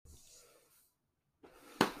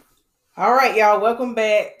All right, y'all. Welcome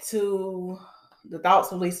back to the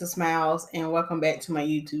Thoughts of Lisa Smiles, and welcome back to my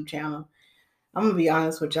YouTube channel. I'm gonna be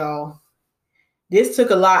honest with y'all. This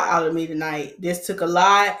took a lot out of me tonight. This took a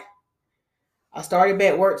lot. I started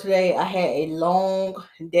back work today. I had a long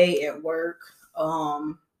day at work.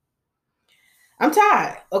 I'm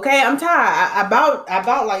tired. Okay, I'm tired. I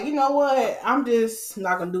about like, you know what? I'm just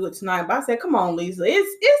not gonna do it tonight. But I said, come on, Lisa.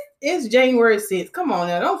 It's January 6th. Come on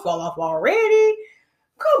now, don't fall off already.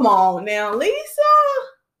 Come on now, Lisa.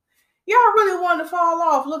 Y'all really want to fall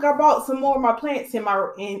off. Look, I bought some more of my plants in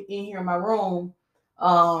here in my room.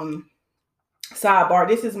 Um Sidebar.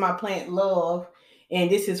 This is my plant Love, and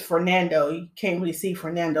this is Fernando. You can't really see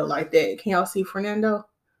Fernando like that. Can y'all see Fernando?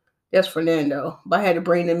 That's Fernando. But I had to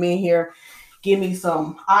bring them in here. Give me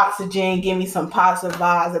some oxygen. Give me some positive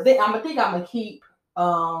vibes. I think I'm gonna keep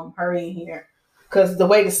her in here because the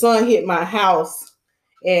way the sun hit my house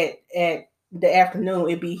at the afternoon,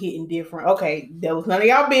 it be hitting different. Okay, that was none of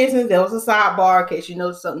y'all business. That was a sidebar in case you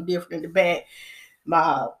noticed something different in the back.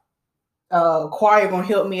 My choir gonna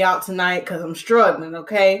help me out tonight because I'm struggling.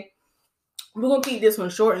 Okay, we're gonna keep this one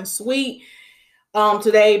short and sweet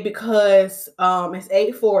today because it's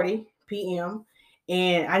 8:40 p.m.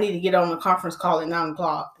 and I need to get on a conference call at 9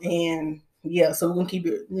 o'clock. And yeah, so we're gonna keep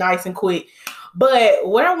it nice and quick. But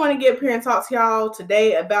what I want to get up here and talk to y'all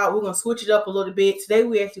today about, we're gonna switch it up a little bit. Today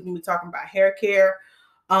we actually gonna be talking about hair care.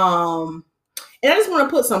 And I just want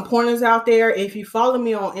to put some pointers out there. If you follow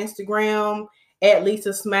me on Instagram at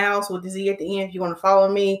Lisa Smiles with the Z at the end, if you want to follow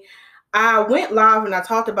me, I went live and I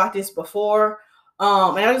talked about this before.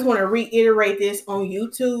 And I just want to reiterate this on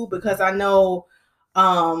YouTube because I know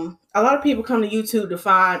a lot of people come to YouTube to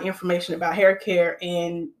find information about hair care,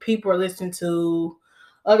 and people are listening to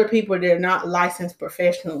other people that are not licensed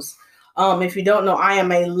professionals. If you don't know, I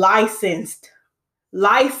am a licensed,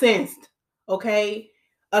 okay,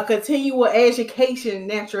 a continual education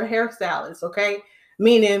natural hairstylist, okay,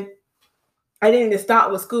 meaning I didn't just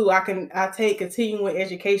stop with school. I take continuing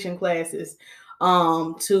education classes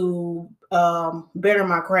to better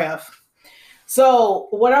my craft. So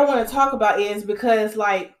what I want to talk about is because,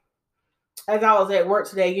 like, as I was at work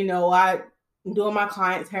today, I doing my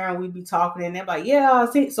clients' hair and we'd be talking and they're like, yeah, I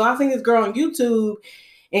seen this girl on YouTube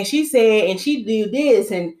and she said, and she did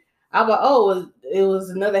this, and I was like, oh, it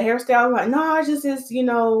was another hairstyle. I'm like, no, it's just this,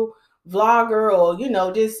 vlogger,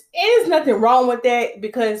 or, just, there's nothing wrong with that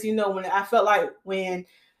because, when I felt like when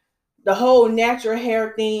the whole natural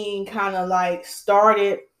hair thing kind of like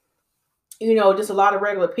started, just a lot of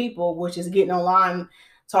regular people, which is getting online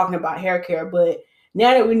talking about hair care. But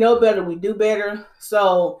now that we know better, we do better.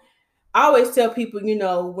 So I always tell people,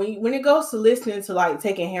 when it goes to listening to like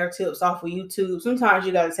taking hair tips off of YouTube, sometimes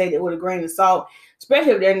you got to take it with a grain of salt,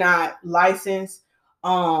 especially if they're not licensed.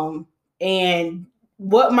 And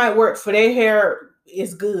what might work for their hair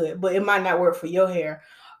is good, but it might not work for your hair.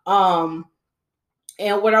 And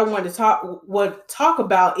what I wanted to talk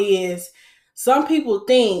about is some people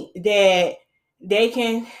think that they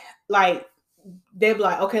can, like, they'll be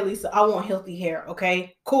like, okay, Lisa, I want healthy hair.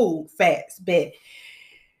 Okay, cool, fats, bet.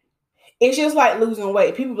 It's just like losing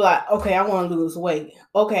weight. People be like, okay, I want to lose weight.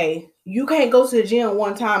 Okay, you can't go to the gym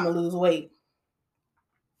one time and lose weight.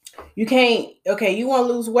 You can't, okay, you want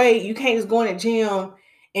to lose weight. You can't just go in the gym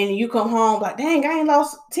and you come home like, dang, I ain't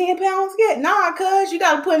lost 10 pounds yet. Nah, cuz you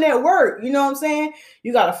got to put in that work. You know what I'm saying?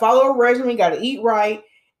 You got to follow a regimen. You got to eat right.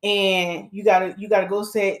 And you gotta go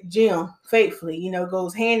set gym faithfully. It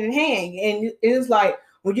goes hand in hand. And it's like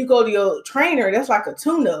when you go to your trainer, that's like a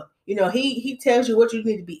tune-up. He tells you what you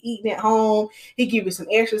need to be eating at home. He gives you some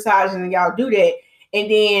exercise and y'all do that. And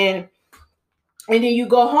then you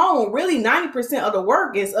go home. Really, 90% of the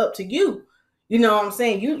work is up to you. You know what I'm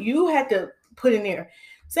saying? You have to put in there.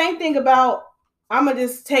 Same thing about, I'm gonna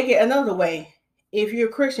just take it another way. If you're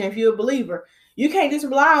a Christian, if you're a believer, you can't just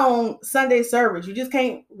rely on Sunday service. You just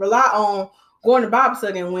can't rely on going to Bible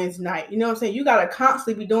study on Wednesday night. You know what I'm saying? You got to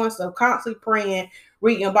constantly be doing stuff, constantly praying,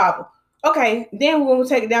 reading your Bible. Okay, then we're going to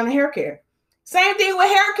take it down to hair care. Same thing with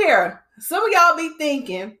hair care. Some of y'all be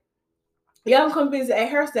thinking, y'all come visit a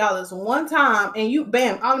hairstylist one time and you,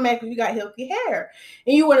 bam, automatically you got healthy hair.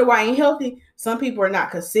 And you wonder why ain't healthy. Some people are not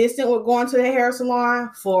consistent with going to the hair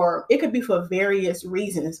salon it could be for various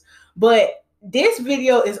reasons. But this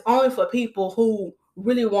video is only for people who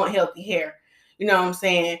really want healthy hair. You know what I'm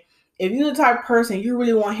saying? If you're the type of person, you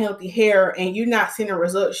really want healthy hair and you're not seeing the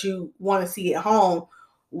results you want to see at home,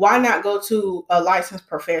 why not go to a licensed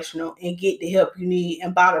professional and get the help you need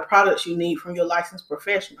and buy the products you need from your licensed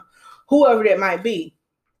professional, whoever that might be?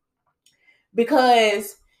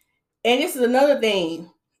 Because, and this is another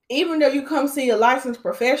thing, even though you come see a licensed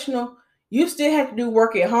professional, You still have to do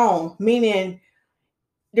work at home, meaning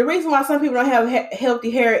the reason why some people don't have healthy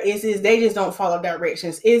hair is they just don't follow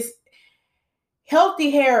directions. Healthy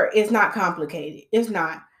hair is not complicated. It's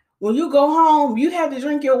not. When you go home, you have to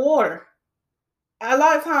drink your water. A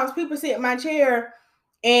lot of times people sit in my chair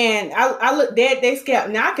and I look at their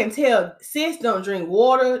scalp. Now I can tell sis don't drink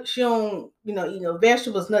water. She don't, eat no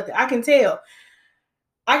vegetables, nothing. I can tell.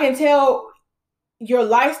 I can tell your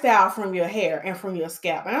lifestyle from your hair and from your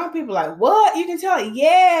scalp. And I know people like, what? You can tell?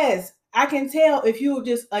 Yes. I can tell if you're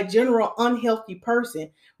just a general unhealthy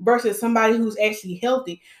person versus somebody who's actually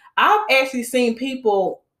healthy. I've actually seen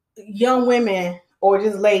people, young women or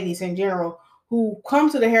just ladies in general, who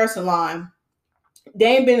come to the hair salon.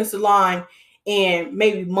 They ain't been in a salon in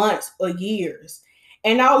maybe months or years.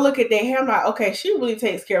 And I'll look at their hair. I'm like, okay, she really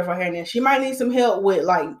takes care of her hair now. She might need some help with,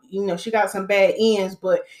 like, she got some bad ends,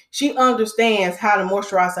 but she understands how to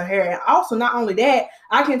moisturize her hair. And also, not only that,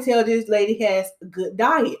 I can tell this lady has a good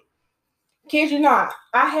diet. Kid you not,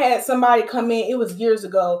 I had somebody come in, it was years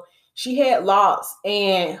ago. She had locks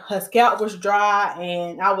and her scalp was dry,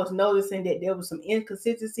 and I was noticing that there was some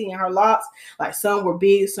inconsistency in her locks. Like some were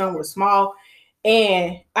big, some were small.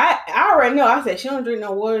 And I already know. I said, she don't drink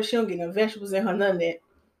no water. She don't get no vegetables in her, none of that.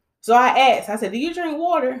 So I asked, I said, do you drink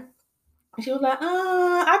water? And she was like,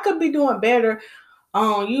 I could be doing better.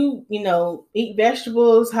 You eat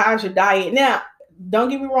vegetables. How's your diet? Now, don't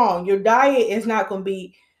get me wrong. Your diet is not going to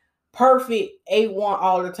be perfect A1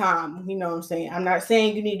 all the time. You know what I'm saying? I'm not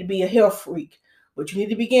saying you need to be a health freak, but you need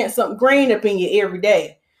to be getting something green up in you every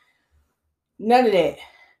day. None of that.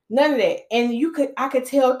 None of that. And I could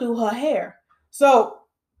tell through her hair. So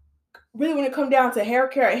really, when it comes down to hair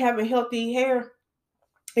care and having healthy hair,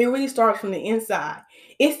 it really starts from the inside.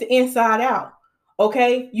 It's the inside out.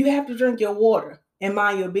 Okay? You have to drink your water and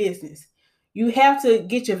mind your business. You have to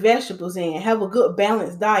get your vegetables in, have a good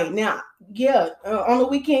balanced diet. Now, yeah, on the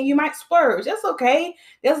weekend you might splurge. That's okay.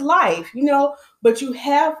 That's life, but you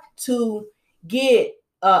have to get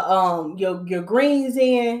your greens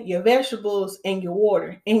in, your vegetables, and your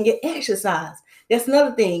water, and your exercise. That's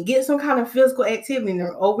another thing. Get some kind of physical activity. Now,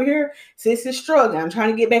 over here, sis is struggling. I'm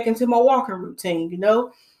trying to get back into my walking routine,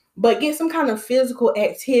 but get some kind of physical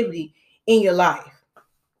activity in your life.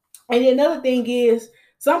 And then another thing is,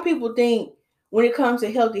 some people think when it comes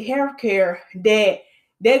to healthy hair care that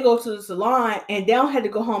they go to the salon and they don't have to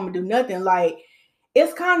go home and do nothing. Like,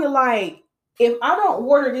 it's kind of like, if I don't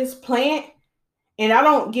water this plant and I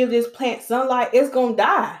don't give this plant sunlight, it's going to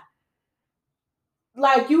die.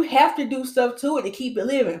 Like, you have to do stuff to it to keep it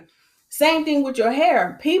living. Same thing with your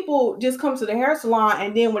hair. People just come to the hair salon,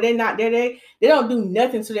 and then when they're not there, they don't do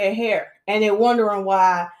nothing to their hair, and they're wondering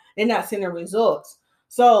why they're not seeing the results.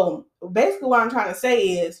 So basically what I'm trying to say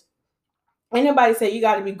is, anybody say you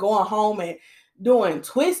got to be going home and doing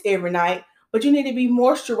twists every night, but you need to be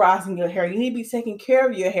moisturizing your hair. You need to be taking care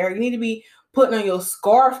of your hair. You need to be putting on your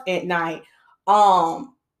scarf at night.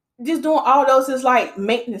 Just doing all those is like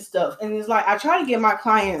maintenance stuff. And it's like, I try to give my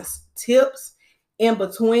clients tips in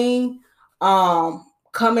between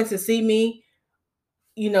coming to see me,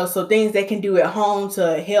 so things they can do at home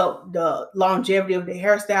to help the longevity of the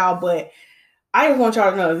hairstyle. But I just want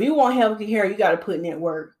y'all to know, if you want healthy hair, you got to put in that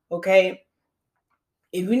work, okay?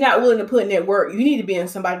 If you're not willing to put in that work, you need to be in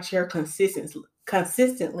somebody's chair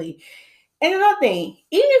consistently. And another thing,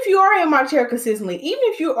 even if you are in my chair consistently, even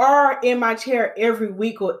if you are in my chair every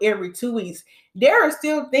week or every 2 weeks, there are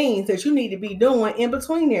still things that you need to be doing in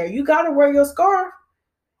between there. You got to wear your scarf.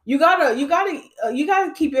 You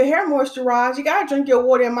gotta keep your hair moisturized. You gotta drink your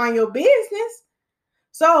water and mind your business.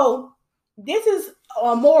 So this is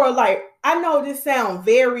more like, I know this sounds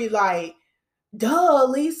very like, duh,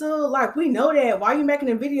 Lisa, like, we know that. Why are you making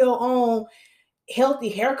a video on healthy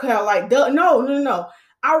haircut? Like, duh, no.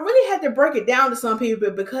 I really had to break it down to some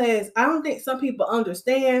people because I don't think some people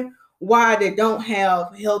understand why they don't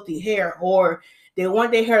have healthy hair, or they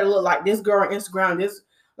want their hair to look like this girl on Instagram,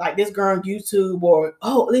 this girl on YouTube, or,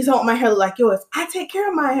 oh, at least I want my hair to look like yours. I take care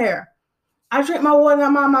of my hair. I drink my water and I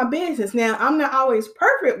mind my business. Now, I'm not always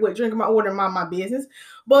perfect with drinking my water and mind my business,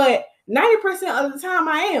 but 90% of the time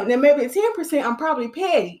I am. Then maybe 10% I'm probably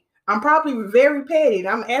petty. I'm probably very petty.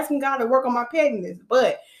 I'm asking God to work on my pettiness,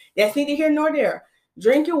 but that's neither here nor there.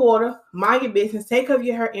 Drink your water, mind your business, take care of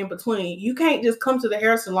your hair in between. You can't just come to the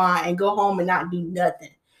hair salon and go home and not do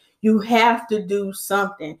nothing. You have to do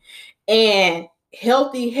something. And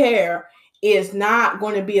healthy hair is not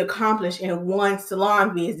going to be accomplished in one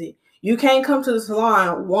salon visit. You can't come to the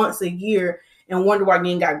salon once a year and wonder why you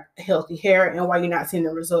ain't got healthy hair and why you're not seeing the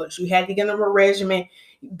results. You have to get them a regimen,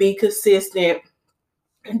 be consistent,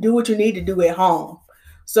 and do what you need to do at home.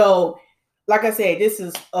 So, like I said, this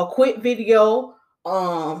is a quick video.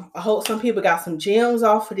 I hope some people got some gems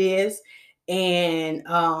off of this. And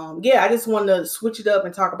yeah, I just wanted to switch it up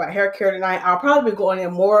and talk about hair care tonight. I'll probably be going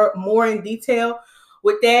in more in detail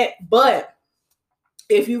with that. But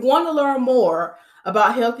if you want to learn more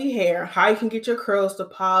about healthy hair, how you can get your curls to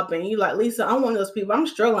pop, and you like, Lisa, I'm one of those people, I'm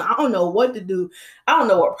struggling. I don't know what to do. I don't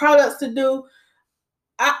know what products to do.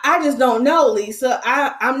 I just don't know, Lisa.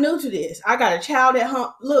 I'm new to this. I got a child at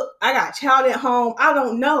home. Look, I got a child at home. I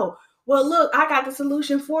don't know. Well, look, I got the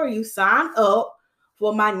solution for you. Sign up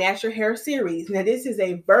for my natural hair series. Now, this is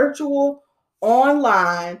a virtual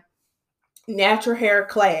online natural hair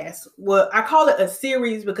class. Well, I call it a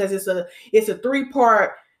series because it's a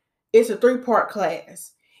three-part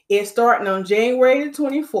class. It's starting on January the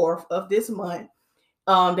 24th of this month.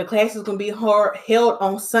 The class is going to be held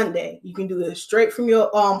on Sunday. You can do it straight from your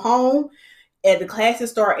home. And the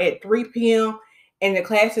classes start at 3 p.m. And the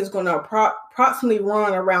class is going to approximately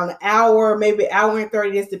run around an hour, maybe an hour and 30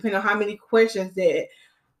 minutes, depending on how many questions that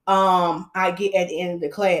I get at the end of the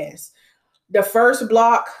class. The first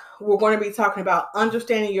block, we're going to be talking about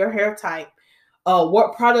understanding your hair type,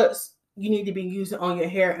 what products you need to be using on your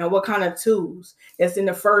hair, and what kind of tools. That's in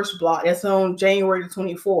the first block. That's on January the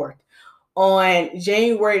 24th. On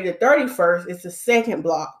January the 31st, it's the second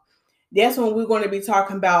block. That's when we're going to be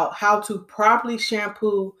talking about how to properly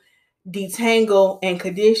shampoo, detangle, and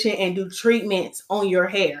condition, and do treatments on your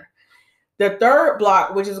hair. The third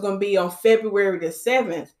block, which is going to be on February the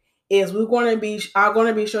 7th, is I'm going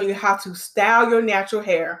to be showing you how to style your natural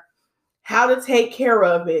hair, how to take care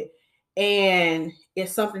of it, and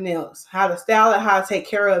it's something else. How to style it, how to take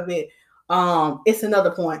care of it. It's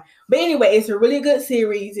another point. But anyway, it's a really good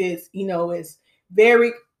series. It's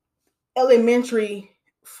very elementary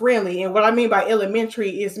friendly. And what I mean by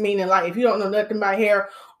elementary is meaning like if you don't know nothing about hair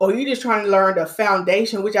or you're just trying to learn the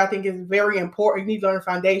foundation, which I think is very important. You need to learn the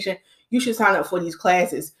foundation. You should sign up for these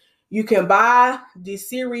classes. You can buy this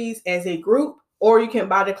series as a group or you can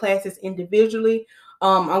buy the classes individually.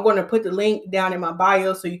 I'm going to put the link down in my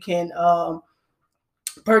bio so you can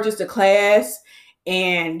purchase the class.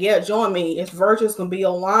 And yeah, join me. It's virtual. It's going to be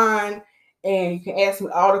online. And you can ask me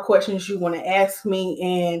all the questions you want to ask me.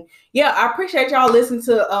 And yeah, I appreciate y'all listening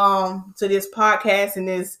to this podcast and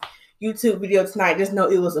this YouTube video tonight. Just know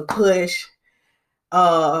it was a push.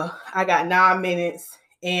 I got 9 minutes.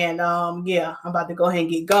 And yeah, I'm about to go ahead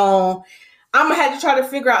and get going. I'm going to have to try to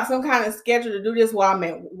figure out some kind of schedule to do this while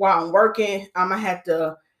I'm working. I'm going to have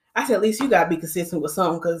to, I said, at least you got to be consistent with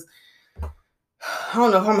something because I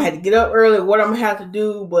don't know if I'm going to have to get up early, what I'm going to have to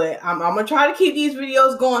do, but I'm going to try to keep these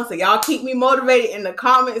videos going so y'all keep me motivated in the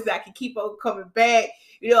comments that I can keep on coming back.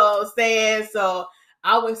 You know what I'm saying? So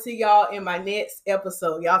I will see y'all in my next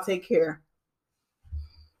episode. Y'all take care.